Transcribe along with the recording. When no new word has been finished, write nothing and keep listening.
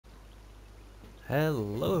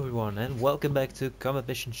Hello everyone and welcome back to Combat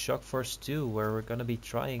Mission Shock Force 2, where we're gonna be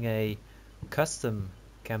trying a custom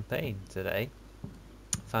campaign today.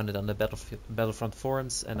 Found it on the Battlefront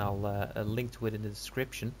Forums and I'll link to it in the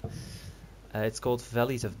description. It's called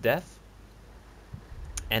Valleys of Death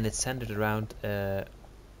and it's centered around a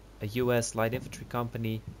US light infantry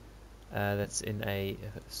company that's in a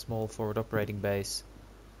small forward operating base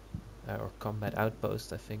or combat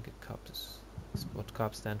outpost. I think is what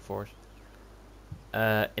COP stand for.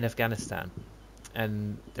 In Afghanistan,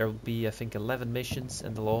 and there will be I think 11 missions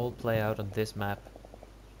and they'll all play out on this map,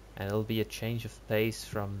 and it'll be a change of pace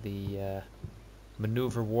from the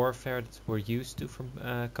maneuver warfare that we're used to from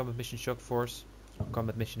Combat Mission Shock Force or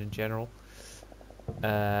Combat Mission in general,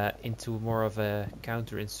 into more of a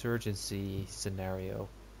counterinsurgency scenario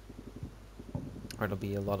where there'll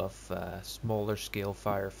be a lot of smaller scale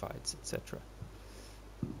firefights, etc.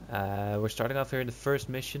 We're starting off here in the first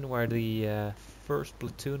mission where the first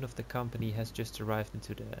platoon of the company has just arrived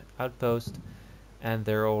into the outpost, and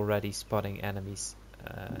they're already spotting enemies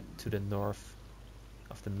to the north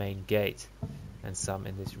of the main gate and some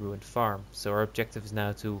in this ruined farm. So our objective is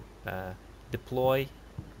now to deploy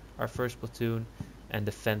our first platoon and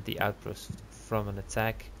defend the outpost from an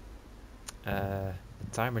attack. The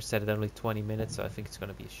timer set at only 20 minutes, so I think it's going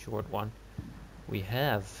to be a short one. We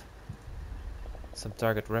have some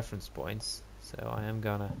target reference points, so I am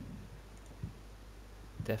gonna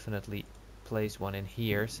definitely place one in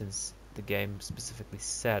here, since the game specifically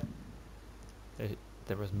said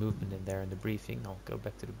there was movement in there in the briefing. I'll go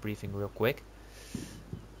back to the briefing real quick.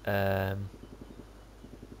 Alright,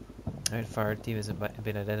 fire team has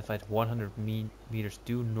been identified 100 meters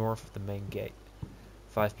due north of the main gate.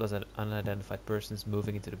 5+ unidentified persons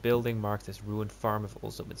moving into the building marked as ruined farm have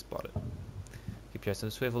also been spotted. Keep your eyes on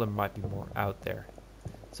the swivel, there might be more out there.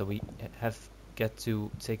 So we have got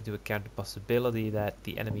to take into account the possibility that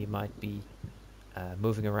the enemy might be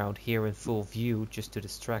moving around here in full view just to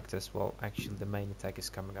distract us, while actually the main attack is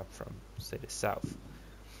coming up from, say, the south.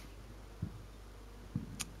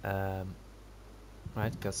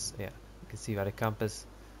 Right, because yeah, you can see by the compass,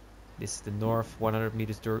 this is the north. 100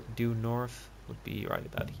 meters due north would be right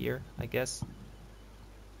about here, I guess.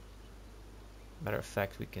 Matter of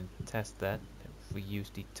fact, we can test that if we use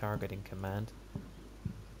the targeting command.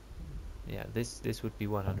 Yeah, this would be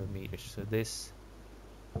 100 meters. So this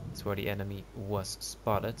is where the enemy was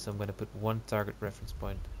spotted. So I'm going to put one target reference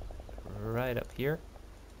point right up here,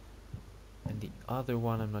 and the other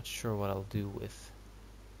one I'm not sure what I'll do with.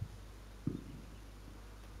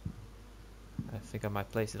 I think I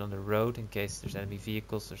might place it on the road in case there's enemy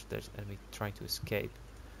vehicles or there's enemy trying to escape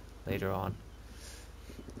later on.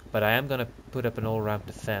 But I am going to put up an all-round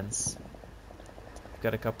defense. We've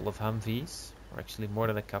got a couple of Humvees, or actually more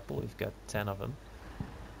than a couple. We've got 10 of them.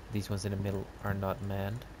 These ones in the middle are not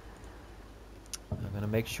manned. I'm going to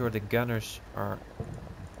make sure the gunners are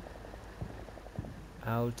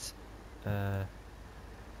out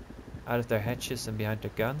of their hatches and behind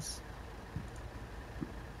their guns,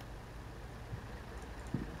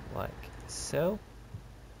 like so.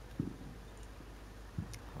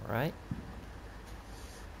 Alright.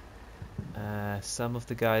 Some of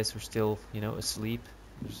the guys were still, asleep.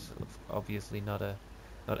 There's obviously not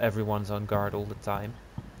everyone's on guard all the time,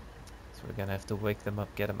 so we're gonna have to wake them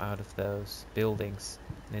up, get them out of those buildings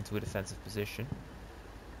and into a defensive position.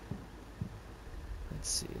 Let's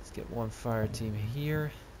see, let's get one fire team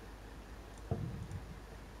here,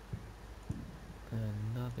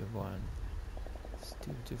 another one. Let's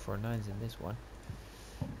do 249s in this one.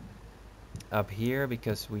 Up here,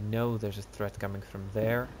 because we know there's a threat coming from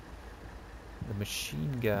there. The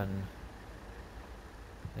machine gun,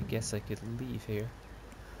 I guess I could leave here.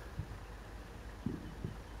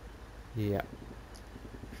 Yeah.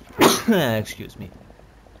 Excuse me.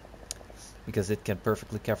 Because it can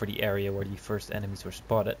perfectly cover the area where the first enemies were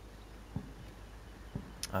spotted.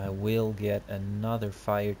 I will get another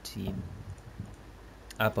fire team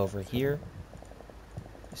up over here,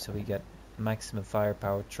 so we get maximum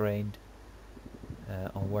firepower trained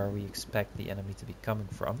on where we expect the enemy to be coming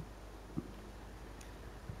from.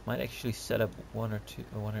 Might actually set up one of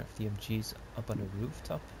the MGs up on the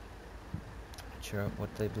rooftop. Not sure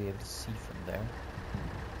what they'll be able to see from there.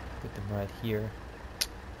 Put them right here.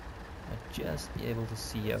 Might just be able to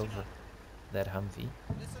see over that Humvee.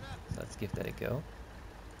 So let's give that a go.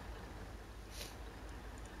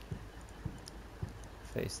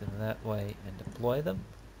 Face them that way and deploy them.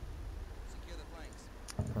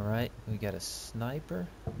 Alright, we got a sniper.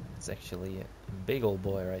 It's actually a big old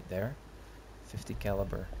boy right there. 50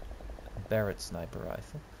 caliber Barrett sniper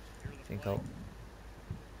rifle. I think I'll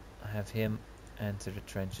have him enter the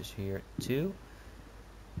trenches here too.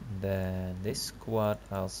 Then this squad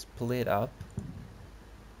I'll split up,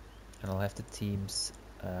 and I'll have the teams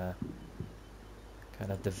kind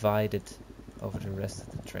of divided over the rest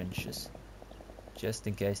of the trenches, just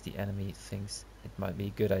in case the enemy thinks it might be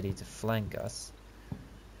a good idea to flank us,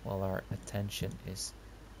 while our attention is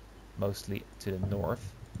mostly to the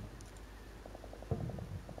north.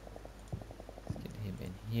 Let's get him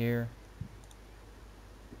in here.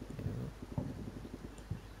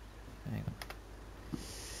 Hang on.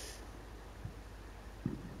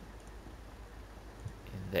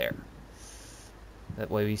 In there. That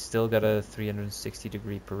way we still got a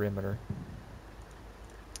 360-degree perimeter.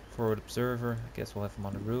 Forward observer, I guess we'll have him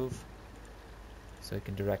on the roof, so he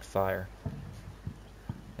can direct fire.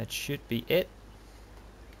 That should be it.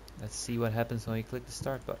 Let's see what happens when we click the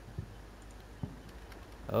start button.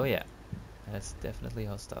 Oh yeah, that's definitely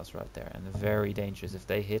hostiles right there, and very dangerous. If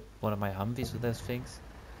they hit one of my Humvees with those things,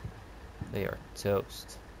 they are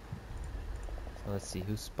toast. So let's see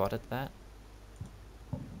who spotted that.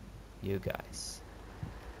 You guys.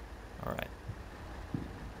 Alright.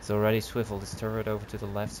 It's already swiveled his turret over to the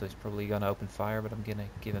left, so he's probably gonna open fire, but I'm gonna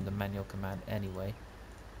give him the manual command anyway.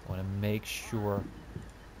 I wanna make sure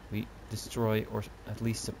we destroy or at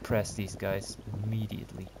least suppress these guys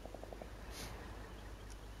immediately.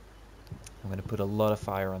 I'm gonna put a lot of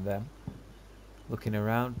fire on them. Looking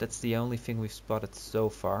around, that's the only thing we've spotted so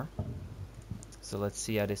far. So let's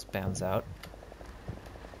see how this pans out.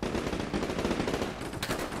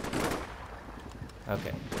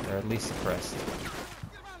 Okay, they're at least suppressed.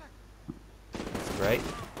 That's great.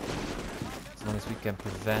 As long as we can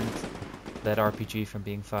prevent that RPG from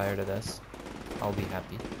being fired at us, I'll be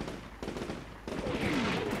happy.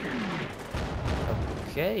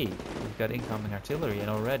 Okay, we've got incoming artillery and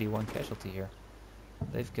already one casualty here.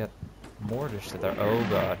 They've got mortars that are... Oh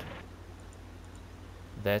god.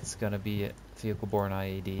 That's gonna be a vehicle-borne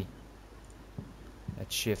IED.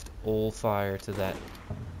 Let's shift all fire to that.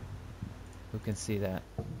 Who can see that?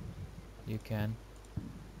 You can.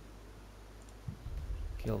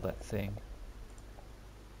 Kill that thing.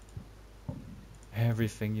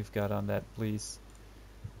 Everything you've got on that, please.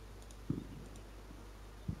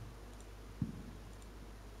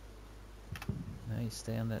 Now you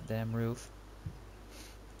stay on that damn roof.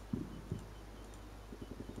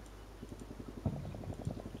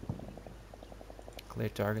 Clear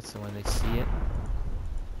target so when they see it.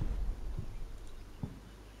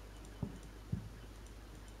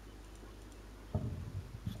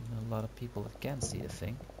 There's a lot of people that can see the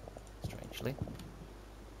thing, strangely.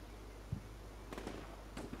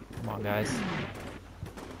 Come on, guys.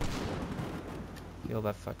 Kill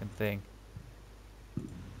that fucking thing.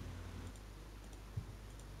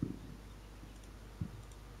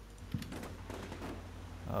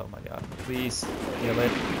 Oh my god. Please kill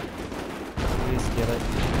it. Please kill it.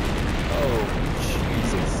 Oh,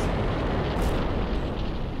 Jesus.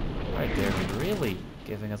 Right there, really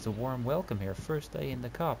giving us a warm welcome here. First day in the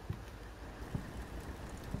cup.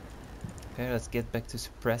 Okay, let's get back to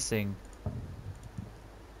suppressing.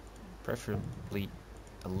 Preferably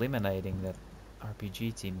eliminating that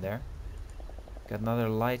RPG team there. Got another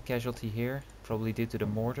light casualty here, probably due to the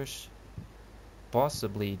mortars.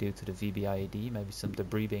 Possibly due to the VBIED, maybe some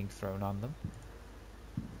debris being thrown on them.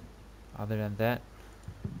 Other than that,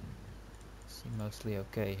 seem mostly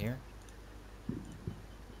okay here.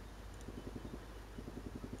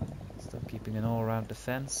 Still keeping an all-around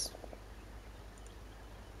defense.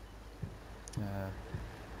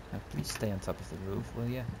 Now please stay on top of the roof, will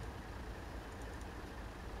ya?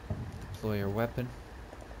 Deploy your weapon.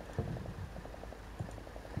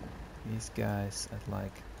 These guys at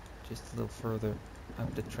like just a little further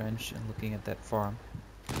up the trench and looking at that farm.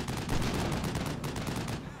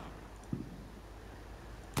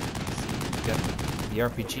 We've got the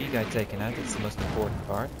RPG guy taken out, that's the most important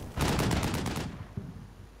part.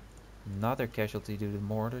 Another casualty due to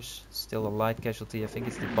mortars. Still a light casualty. I think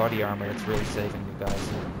it's the body armor that's really saving you guys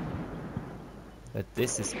here. But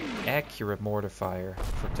this is accurate mortar fire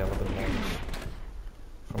for Taliban mortars.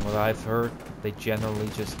 From what I've heard, they generally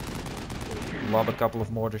just lob a couple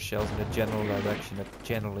of mortar shells in a general direction that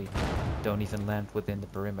generally don't even land within the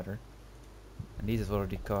perimeter. And these have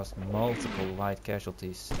already caused multiple light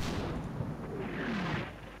casualties.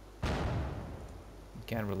 You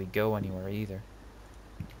can't really go anywhere either.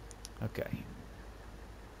 Okay.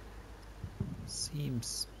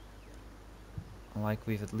 Seems like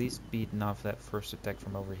we've at least beaten off that first attack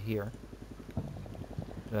from over here.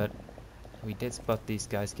 But we did spot these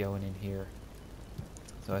guys going in here.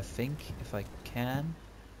 So I think if I can,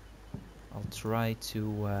 I'll try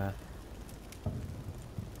to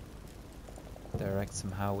direct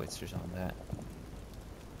some howitzers on that.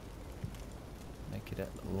 Make it a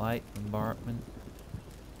light bombardment.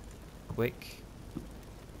 Quick.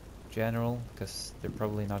 General, because they're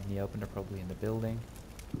probably not in the open, they're probably in the building.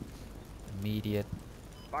 Immediate.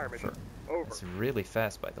 Fire mission over. It's really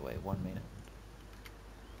fast, by the way, 1 minute.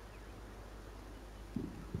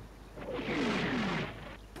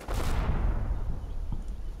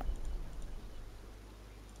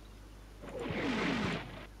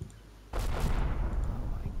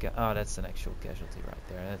 Oh, that's an actual casualty right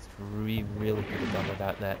there. That's really could have done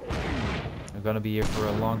without that. We're gonna be here for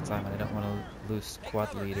a long time, and I don't want to lose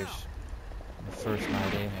squad leaders in the first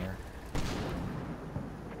night in here.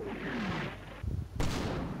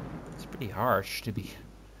 It's pretty harsh to be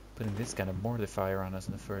putting this kind of mortar fire on us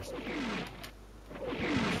in the first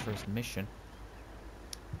mission.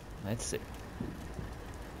 Let's see.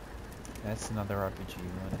 That's another RPG. We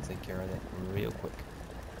want to take care of that real quick.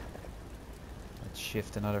 Let's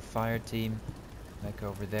shift another fire team back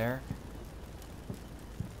over there.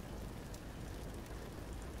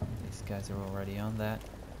 These guys are already on that.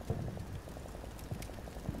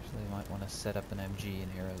 Actually, might want to set up an MG in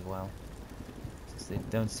here as well, since they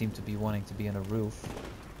don't seem to be wanting to be on a roof.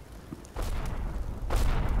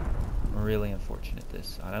 Really unfortunate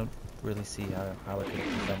this. I don't really see how it could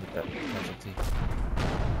have prevented that casualty.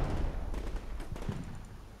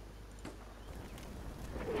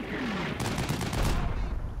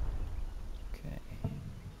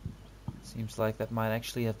 Seems like that might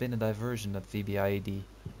actually have been a diversion at VBIED.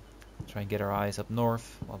 Try and get our eyes up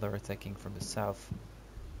north while they're attacking from the south.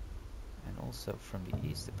 And also from the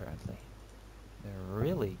east, apparently. They're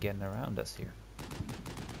really getting around us here.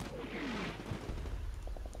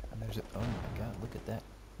 And there's a... oh my god, look at that.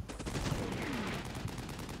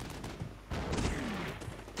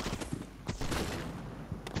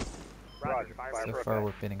 So far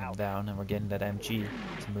we're pinning them down, and we're getting that MG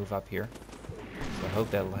to move up here. So I hope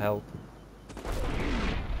that'll help.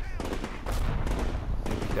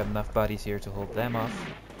 We've got enough bodies here to hold them off.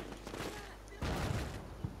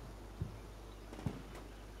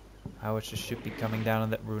 Howitzers should be coming down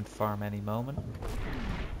on that ruined farm any moment.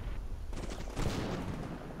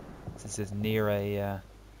 Since it's near a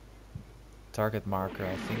target marker,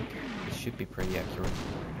 I think it should be pretty accurate.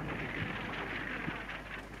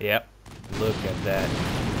 Yep, look at that.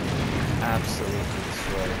 Absolutely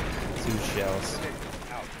destroyed. 2 shells.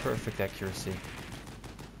 Perfect accuracy.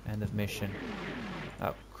 End of mission.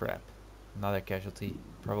 Oh crap. Another casualty.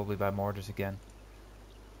 Probably by mortars again.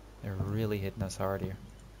 They're really hitting us hard here.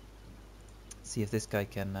 See if this guy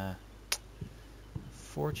can...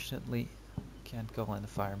 fortunately, can't go on the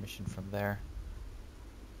fire mission from there.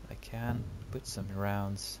 I can put some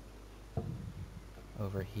rounds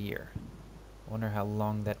over here. Wonder how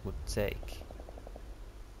long that would take.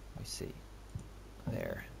 Let me see.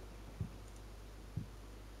 There.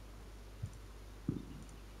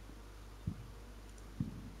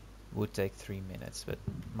 Would take 3 minutes, but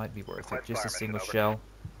might be worth it. Just a single shell.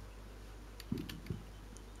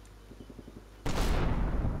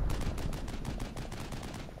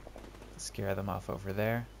 Scare them off over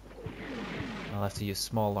there. I'll have to use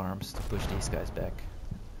small arms to push these guys back.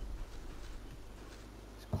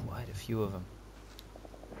 There's quite a few of them.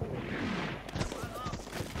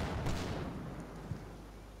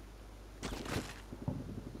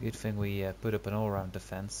 Good thing we put up an all-round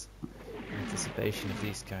defense in anticipation of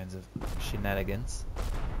these kinds of shenanigans.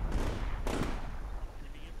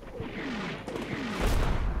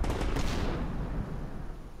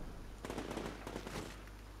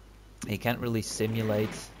 You can't really simulate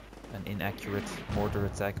an inaccurate mortar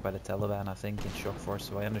attack by the Taliban, I think, in Shock Force,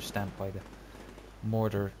 so I understand why the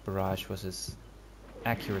mortar barrage was as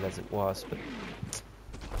accurate as it was, but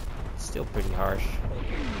still pretty harsh.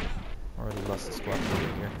 Already lost the squad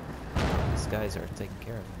leader here. These guys are taking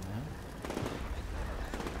care of him now.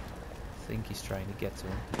 I think he's trying to get to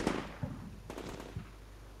him.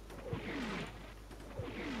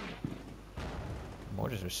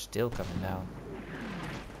 Mortars are still coming down.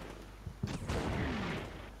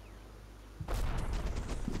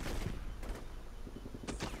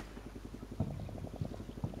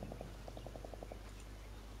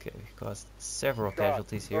 Okay, we've caused several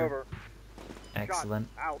casualties here. Over. Excellent.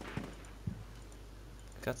 Out.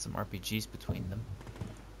 Got some RPGs between them.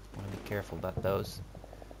 Want to be careful about those,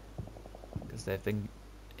 because they've been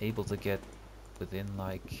able to get within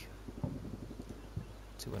like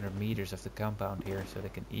 200 meters of the compound here, so they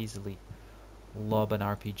can easily lob an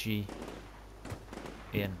RPG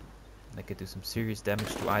in. They could do some serious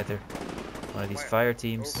damage to either one of these fire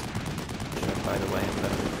teams, which by the way I'm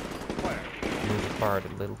gonna move apart a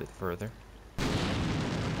little bit further,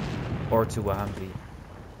 or to a Humvee.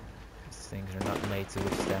 These things are not made to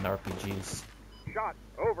withstand RPGs. Shot.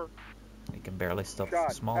 Over. He can barely stop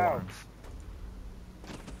Shot. small Out. arms.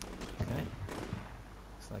 Okay.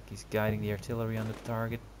 Looks like he's guiding the artillery on the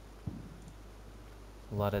target.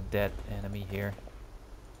 A lot of dead enemy here.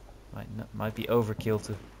 Might be overkill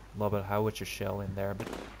to lob a howitzer shell in there, but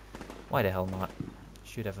why the hell not?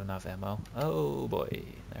 Should have enough ammo. Oh boy,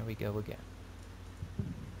 there we go again.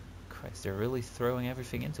 Christ, they're really throwing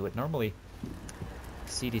everything into it. Normally, you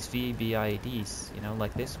see these VBIEDs, you know,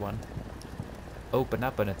 like this one, open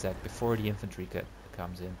up an attack before the infantry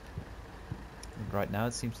comes in. And right now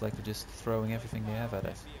it seems like they're just throwing everything they have at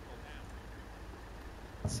us.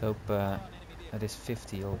 Let's hope at this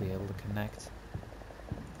 50 you'll be able to connect.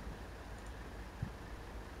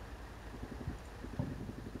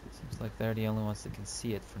 Seems like they're the only ones that can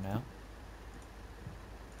see it for now.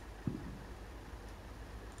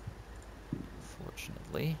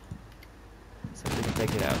 Fortunately. So we can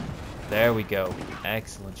take it out. There we go.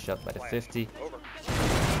 Excellent shot by the 50.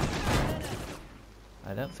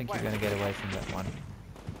 I don't think you're gonna get away from that one.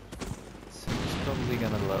 So he's probably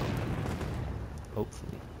gonna load.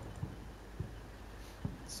 Hopefully.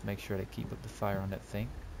 Let's make sure they keep up the fire on that thing.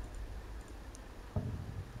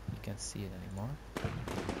 You can't see it anymore. Okay.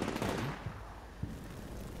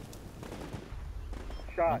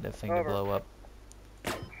 Shot. Want that thing Over. to blow up.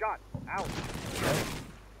 Shot. Out. Okay.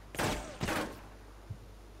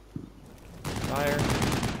 Fire.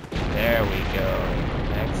 There we go.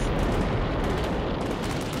 Excellent.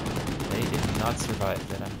 They did not survive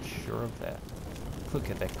that, I'm sure of that. Look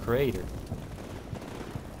at that crater.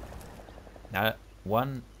 Now,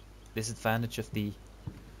 one disadvantage of the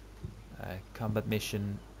combat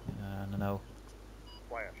mission, I don't know,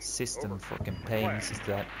 system for campaigns is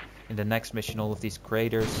that in the next mission all of these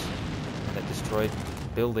craters and that destroyed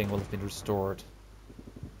building will have been restored.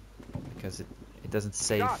 Because it doesn't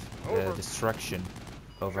save the destruction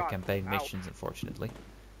over campaign missions, unfortunately.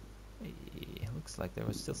 It looks like there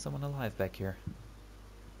was still someone alive back here.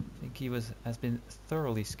 I think he has been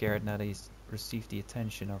thoroughly scared now that he's received the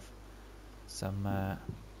attention of some,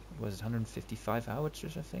 was it 155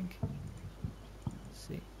 howitzers, I think? Let's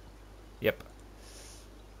see. Yep.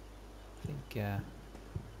 I think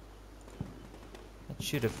that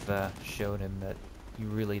should have showed him that he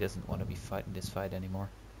really doesn't want to be fighting this fight anymore.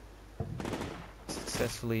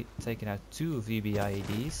 Successfully taken out 2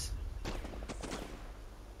 VBIEDs.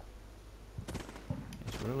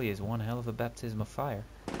 It really is one hell of a baptism of fire.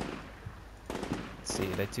 Let's see,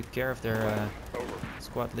 they took care of their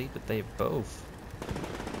squad lead, but they both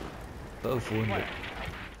wounded.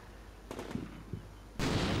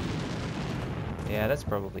 Yeah, that's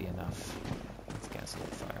probably enough. Let's cancel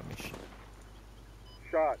the fire mission.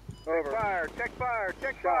 Shot. Over. Fire. Check fire.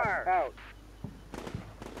 Check fire. Out.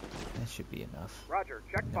 That should be enough. Roger.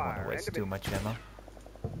 Check Don't fire. want to waste too much ammo.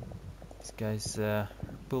 This guy's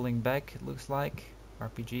pulling back, it looks like.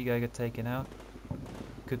 RPG guy got taken out.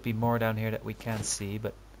 Could be more down here that we can't see,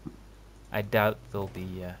 but I doubt they'll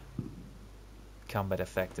be combat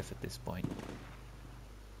effective at this point.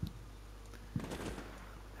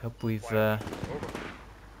 Hope we've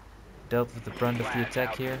dealt with the brunt of the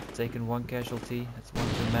attack here. Taken 1 casualty. That's 1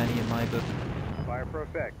 too many in my book. Fire for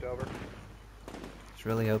effect. Over. I was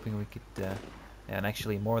really hoping we could, and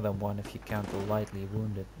actually more than 1 if you count the lightly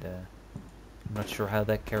wounded. I'm not sure how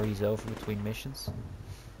that carries over between missions,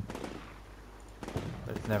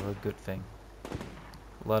 but it's never a good thing.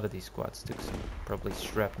 A lot of these squads took some probably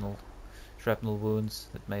shrapnel wounds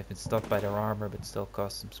that may have been stuck by their armor but still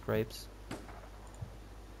caused some scrapes.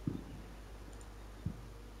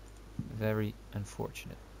 Very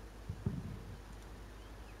unfortunate.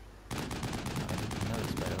 I didn't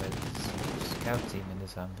notice, by the way, there's a scout team in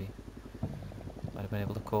this Humvee. Might have been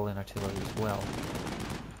able to call in artillery as well.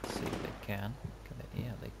 Let's see if they can.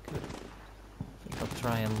 Yeah, they could. I think I'll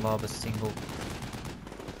try and lob a single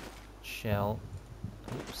shell.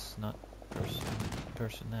 Oops, not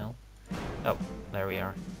personnel. Oh, there we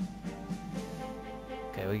are.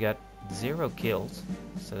 Okay, we got 0 kills.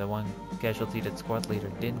 So the 1 casualty, that squad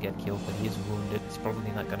leader, didn't get killed, but he is wounded. He's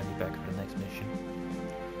probably not going to be back for the next mission.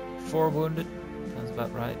 4 wounded. Sounds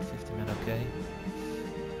about right. 50 men okay.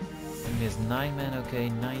 Enemy has 9 men okay,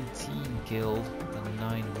 19 killed, and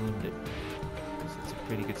 9 wounded. So it's a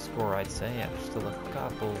pretty good score, I'd say. Yeah, there's still a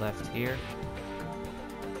couple left here.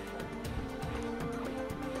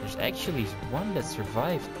 There's actually 1 that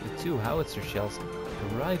survived the 2 howitzer shells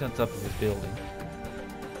right on top of his building,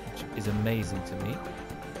 which is amazing to me.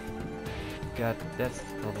 That's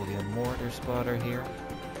probably a mortar spotter here.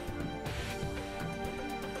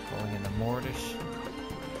 Calling in the mortars.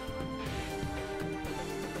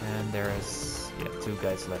 And there is 2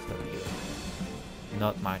 guys left over here.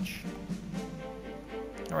 Not much.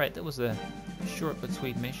 Alright, that was a short but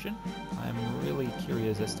sweet mission. I'm really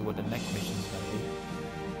curious as to what the next mission is going to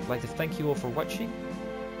be. I'd like to thank you all for watching,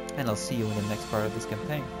 and I'll see you in the next part of this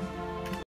campaign.